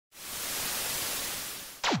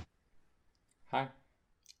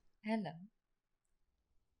Hello.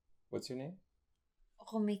 What's your name?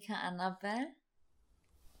 Romika Annabell.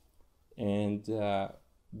 And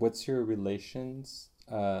what's your relations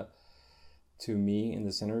to me in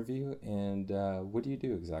this interview? And what do you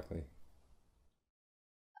do exactly?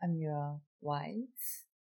 I'm your wife.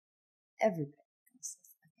 Everybody knows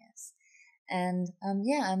this, I guess. And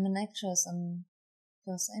I'm an actress in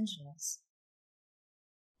Los Angeles.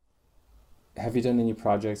 Have you done any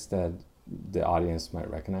projects that the audience might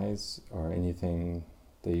recognize or anything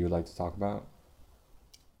that you would like to talk about?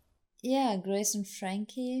 Yeah, Grace and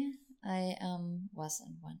Frankie. I was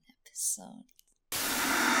in one episode.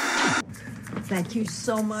 Thank you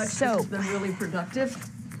so much. So- This has been really productive.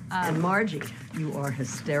 And Margie, you are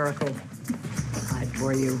hysterical. I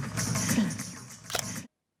adore you.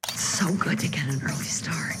 So good to get an early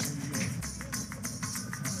start.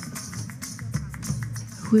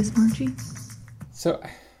 Who is Margie? So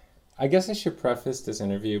I guess I should preface this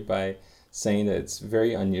interview by saying that it's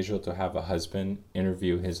very unusual to have a husband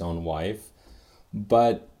interview his own wife.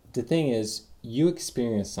 But the thing is, you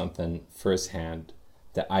experienced something firsthand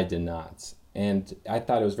that I did not. And I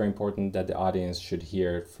thought it was very important that the audience should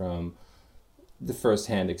hear from the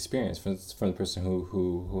firsthand experience from the person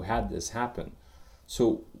who had this happen.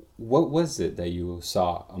 So what was it that you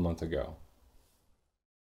saw a month ago?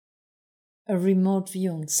 A remote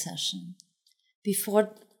viewing session. Before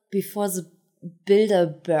the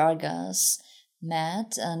Bilderbergers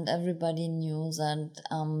met, and everybody knew that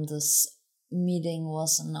this meeting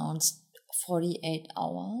was announced 48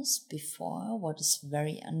 hours before, what is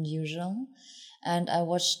very unusual. And I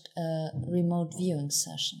watched a remote viewing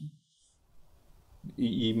session.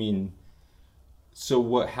 You mean, so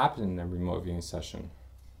what happened in the remote viewing session?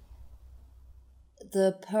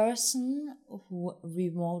 The person who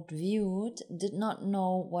remote viewed did not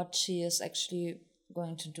know what she is actually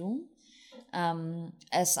going to do.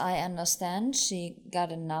 As I understand, she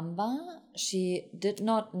got a number. She did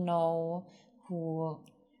not know who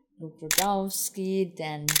Luke Rudowski,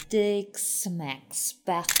 Dan Dix, Max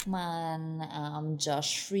Bachmann,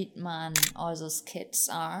 Josh Friedman, all those kids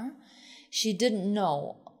are. She didn't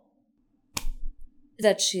know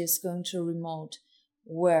that she is going to remote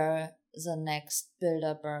where the next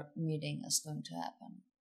Bilderberg meeting is going to happen.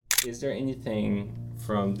 Is there anything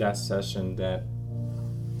from that session that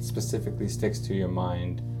specifically sticks to your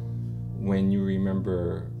mind when you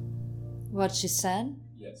remember What she said?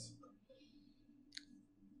 Yes.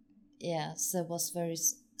 Yes, there was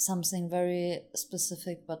something very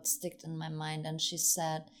specific but sticked in my mind. And she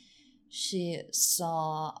said she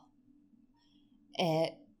saw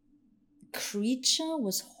a creature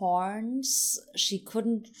with horns. She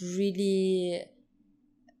couldn't really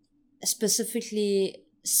specifically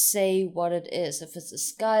say what it is, if it's a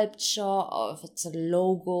sculpture or if it's a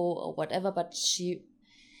logo or whatever, but she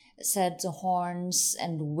said the horns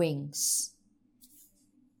and wings.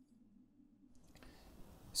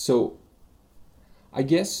 So I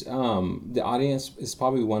guess the audience is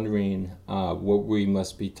probably wondering what we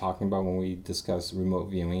must be talking about when we discuss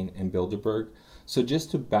remote viewing and Bilderberg. So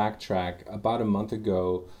just to backtrack, about a month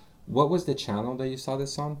ago, what was the channel that you saw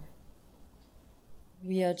this on?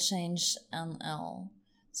 WeAreChange NL.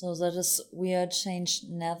 So that is WeAreChange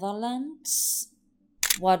Netherlands.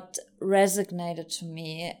 What resonated to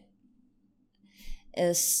me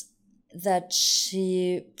is that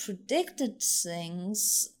she predicted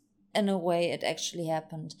things in a way it actually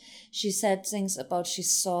happened. She said things about she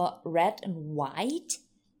saw red and white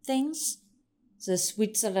things. The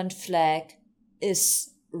Switzerland flag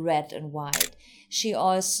is red and white. She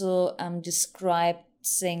also described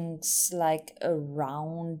things like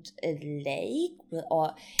around a lake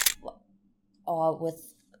or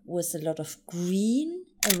with a lot of green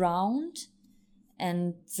around,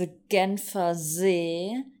 and the Genfer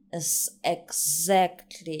See is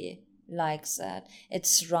exactly like that. It's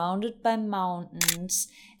surrounded by mountains,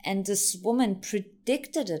 and this woman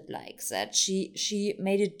predicted it like that. She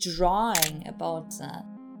made a drawing about that.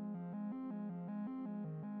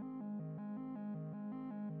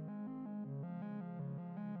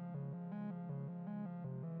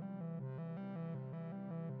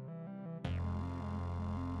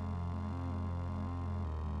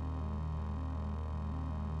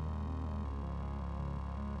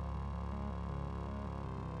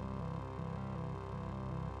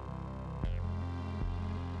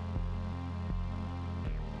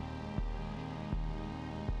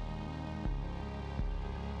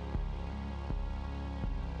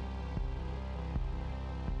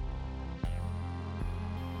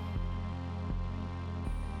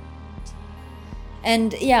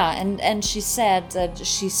 And yeah, and she said that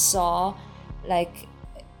she saw like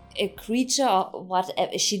a creature or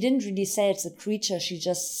whatever. She didn't really say it's a creature. She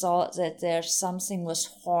just saw that there's something with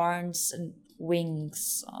horns and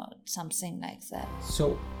wings or something like that.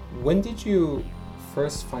 So when did you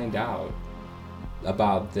first find out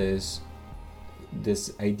about this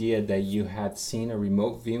idea that you had seen a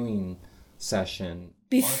remote viewing session?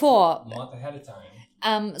 Before. Month ahead of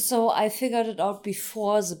time. So I figured it out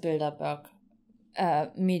before the Bilderberg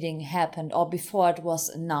meeting happened, or before it was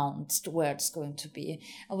announced where it's going to be.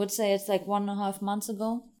 I would say it's like 1.5 months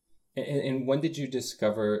ago. And when did you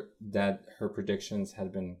discover that her predictions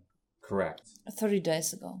had been correct? 30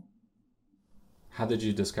 days ago. How did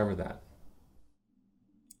you discover that?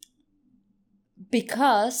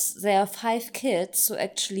 Because there are 5 kids who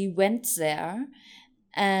actually went there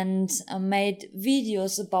and made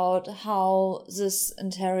videos about how this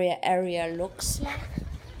entire area looks like.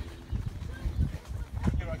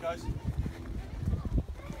 You right, guys?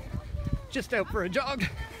 Just out for a jog.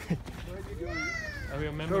 Where are you going? Are we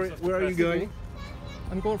members of the Where are you festival? going?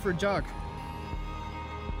 I'm going for a jog.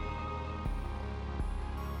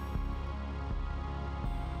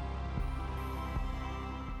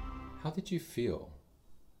 How did you feel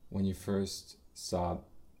when you first saw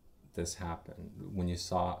this happen? When you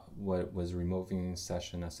saw what was a remote viewing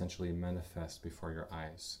session essentially manifest before your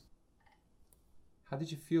eyes? How did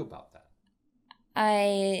you feel about that?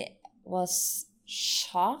 I was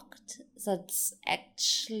shocked that's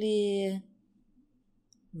actually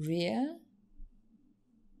real.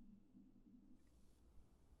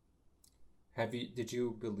 Did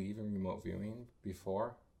you believe in remote viewing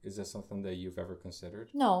before? Is that something that you've ever considered?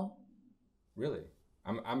 No. Really?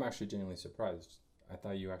 I'm actually genuinely surprised. I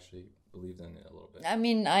thought you actually believed in it a little bit. I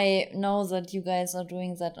mean, I know that you guys are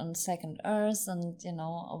doing that on Second Earth, and,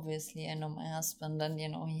 obviously I know my husband, and,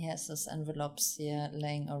 he has his envelopes here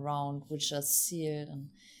laying around, which are sealed.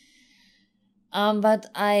 And but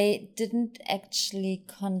I didn't actually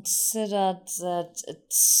consider that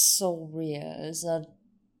it's so real, that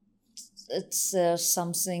it's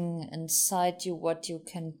something inside you what you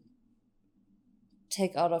can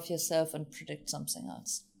take out of yourself and predict something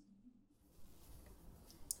else.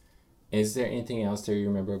 Is there anything else that you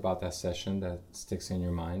remember about that session that sticks in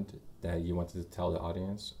your mind that you wanted to tell the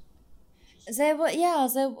audience? There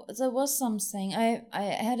was something. I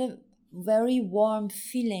had a very warm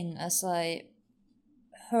feeling as I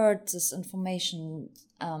heard this information,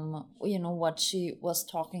 what she was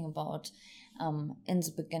talking about in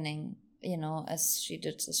the beginning, as she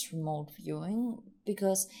did this remote viewing,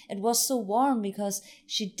 because it was so warm, because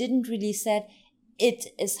she didn't really said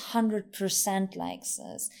it is 100% like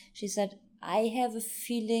this. She said, I have a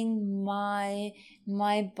feeling my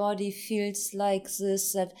body feels like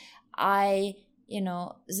this, that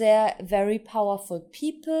they're very powerful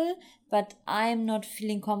people, but I'm not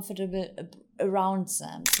feeling comfortable around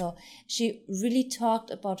them. So she really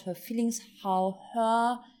talked about her feelings, how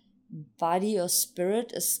her body or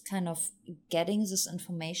spirit is kind of getting this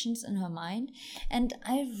information in her mind. And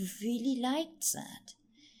I really liked that.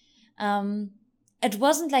 It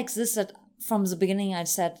wasn't like this that from the beginning I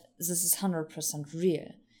said, this is 100%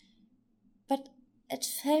 real. But it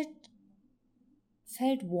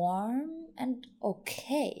felt warm and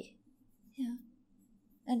okay. Yeah.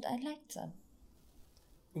 And I liked that.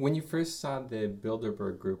 When you first saw the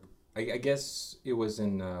Bilderberg group, I guess it was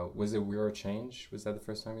in, was it WeAreChange? Was that the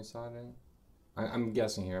first time you saw it in? I'm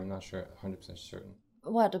guessing here, I'm not sure, 100% certain.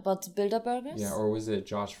 What, about the Bilderbergers? Yeah, or was it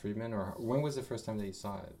Josh Friedman? Or when was the first time that you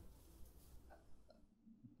saw it?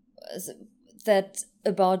 That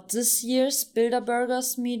about this year's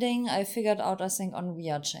Bilderbergers meeting, I figured out, I think, on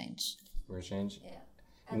WeAreChange. WeAreChange? Yeah.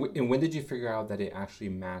 And when did you figure out that it actually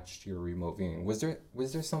matched your remote viewing? Was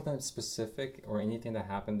there something specific or anything that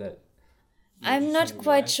happened that... I'm not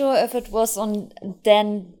quite sure if it was on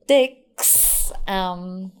Dan Dick's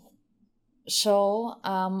show or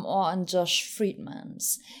on Josh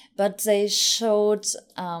Friedman's, but they showed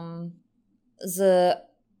the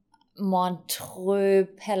Montreux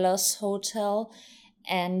Palace Hotel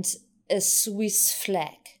and a Swiss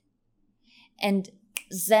flag. And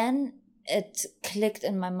then it clicked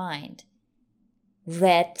in my mind.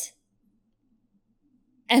 Red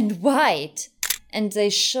and white. And they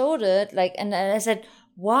showed it, and I said,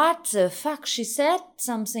 what the fuck? She said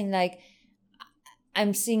something like,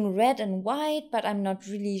 I'm seeing red and white, but I'm not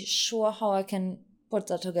really sure how I can put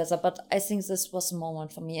that together. But I think this was a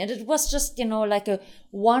moment for me. And it was just, like a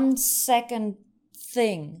 1 second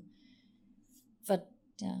thing. But,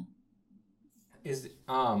 yeah. Is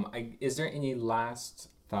there any last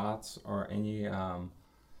thoughts or any,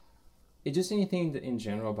 just anything in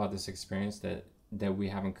general about this experience that that we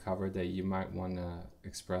haven't covered that you might want to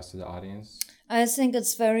express to the audience? I think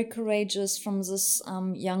it's very courageous from this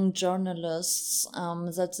young journalists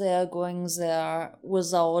that they are going there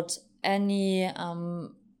without any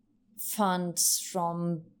funds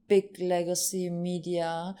from big legacy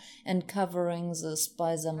media and covering this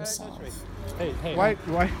by themselves. Hey, why?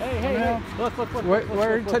 Hey, look. Why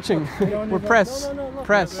are you touching? We're press.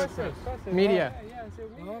 Press. Media.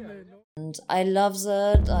 And I love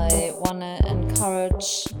that. I want to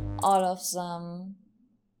encourage all of them.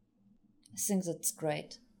 I think that's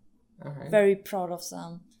great. All right. Very proud of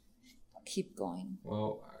them. Keep going.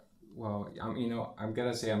 Well, I'm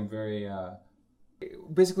gonna say I'm very.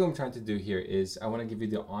 Basically, what I'm trying to do here is I want to give you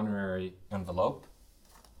the honorary envelope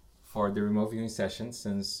for the remote viewing session,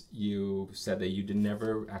 since you said that you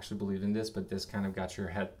never actually believed in this, but this kind of got your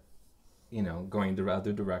head, going the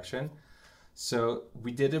other direction. So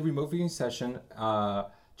we did a remote viewing session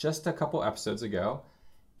just a couple episodes ago,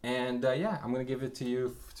 and I'm going to give it to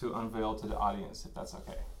you to unveil to the audience, if that's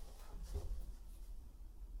okay.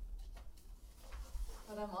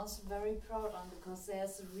 But I'm also very proud on because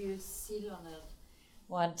there's a real seal on it.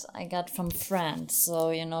 What I got from France, so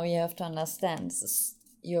you have to understand this.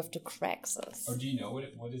 You have to crack this. Oh, do you know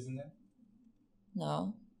what is in there?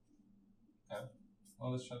 No. No.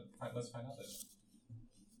 Well, let's find out then.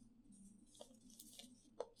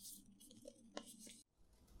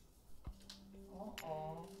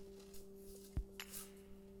 Uh-oh.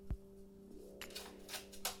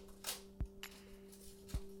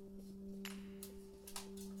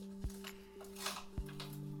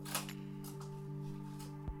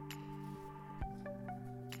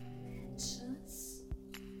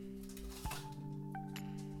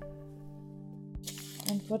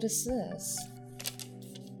 And what is this?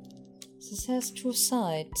 This has two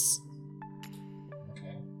sides.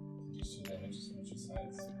 Okay. You see the images on two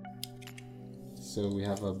sides. So we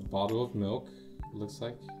have a bottle of milk, it looks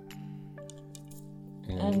like.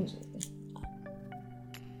 And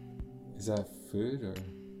is that food or?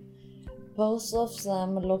 Both of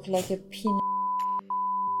them look like a peanut.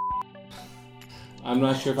 I'm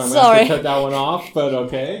not sure if I'm going to have to cut that one off, but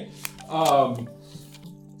okay.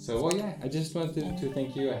 I just wanted to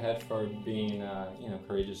thank you ahead for being,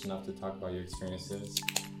 courageous enough to talk about your experiences.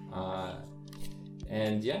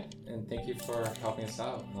 And thank you for helping us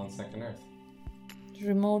out on Second Earth.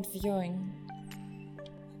 Remote viewing.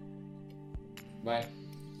 Bye.